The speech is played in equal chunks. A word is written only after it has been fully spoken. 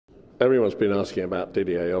Everyone's been asking about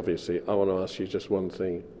Didier, obviously. I want to ask you just one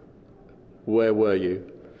thing. Where were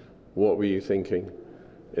you? What were you thinking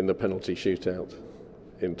in the penalty shootout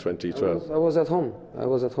in 2012? I was at home.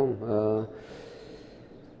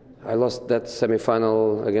 I lost that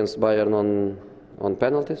semi-final against Bayern on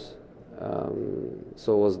penalties.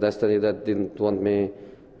 So it was destiny that didn't want me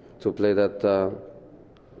to play that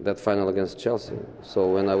final against Chelsea.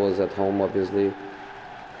 So when I was at home, obviously,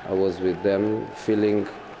 I was with them, feeling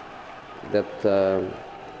that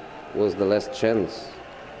was the last chance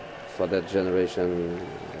for that generation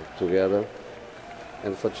together.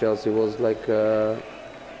 And for Chelsea it was like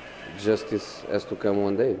justice has to come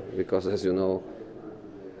one day, because as you know,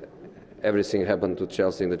 everything happened to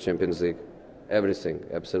Chelsea in the Champions League. Everything,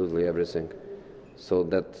 absolutely everything. So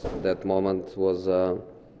that moment was a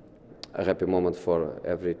happy moment for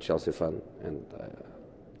every Chelsea fan, and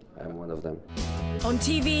I'm one of them. On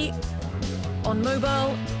TV, on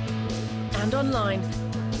mobile, and online.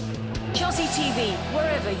 Chelsea TV,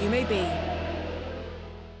 wherever you may be.